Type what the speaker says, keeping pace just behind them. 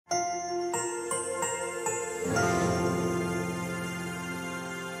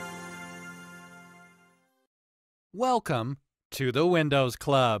Welcome to the Windows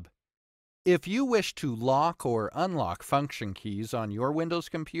Club. If you wish to lock or unlock function keys on your Windows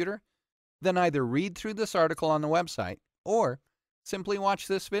computer, then either read through this article on the website or simply watch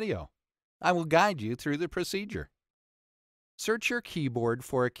this video. I will guide you through the procedure. Search your keyboard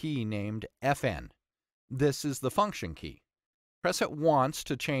for a key named FN. This is the function key. Press it once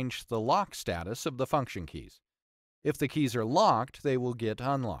to change the lock status of the function keys. If the keys are locked, they will get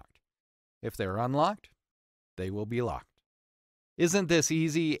unlocked. If they're unlocked, they will be locked. Isn't this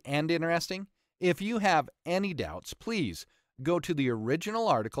easy and interesting? If you have any doubts, please go to the original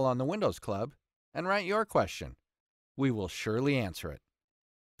article on the Windows Club and write your question. We will surely answer it.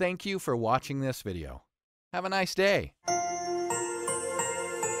 Thank you for watching this video. Have a nice day.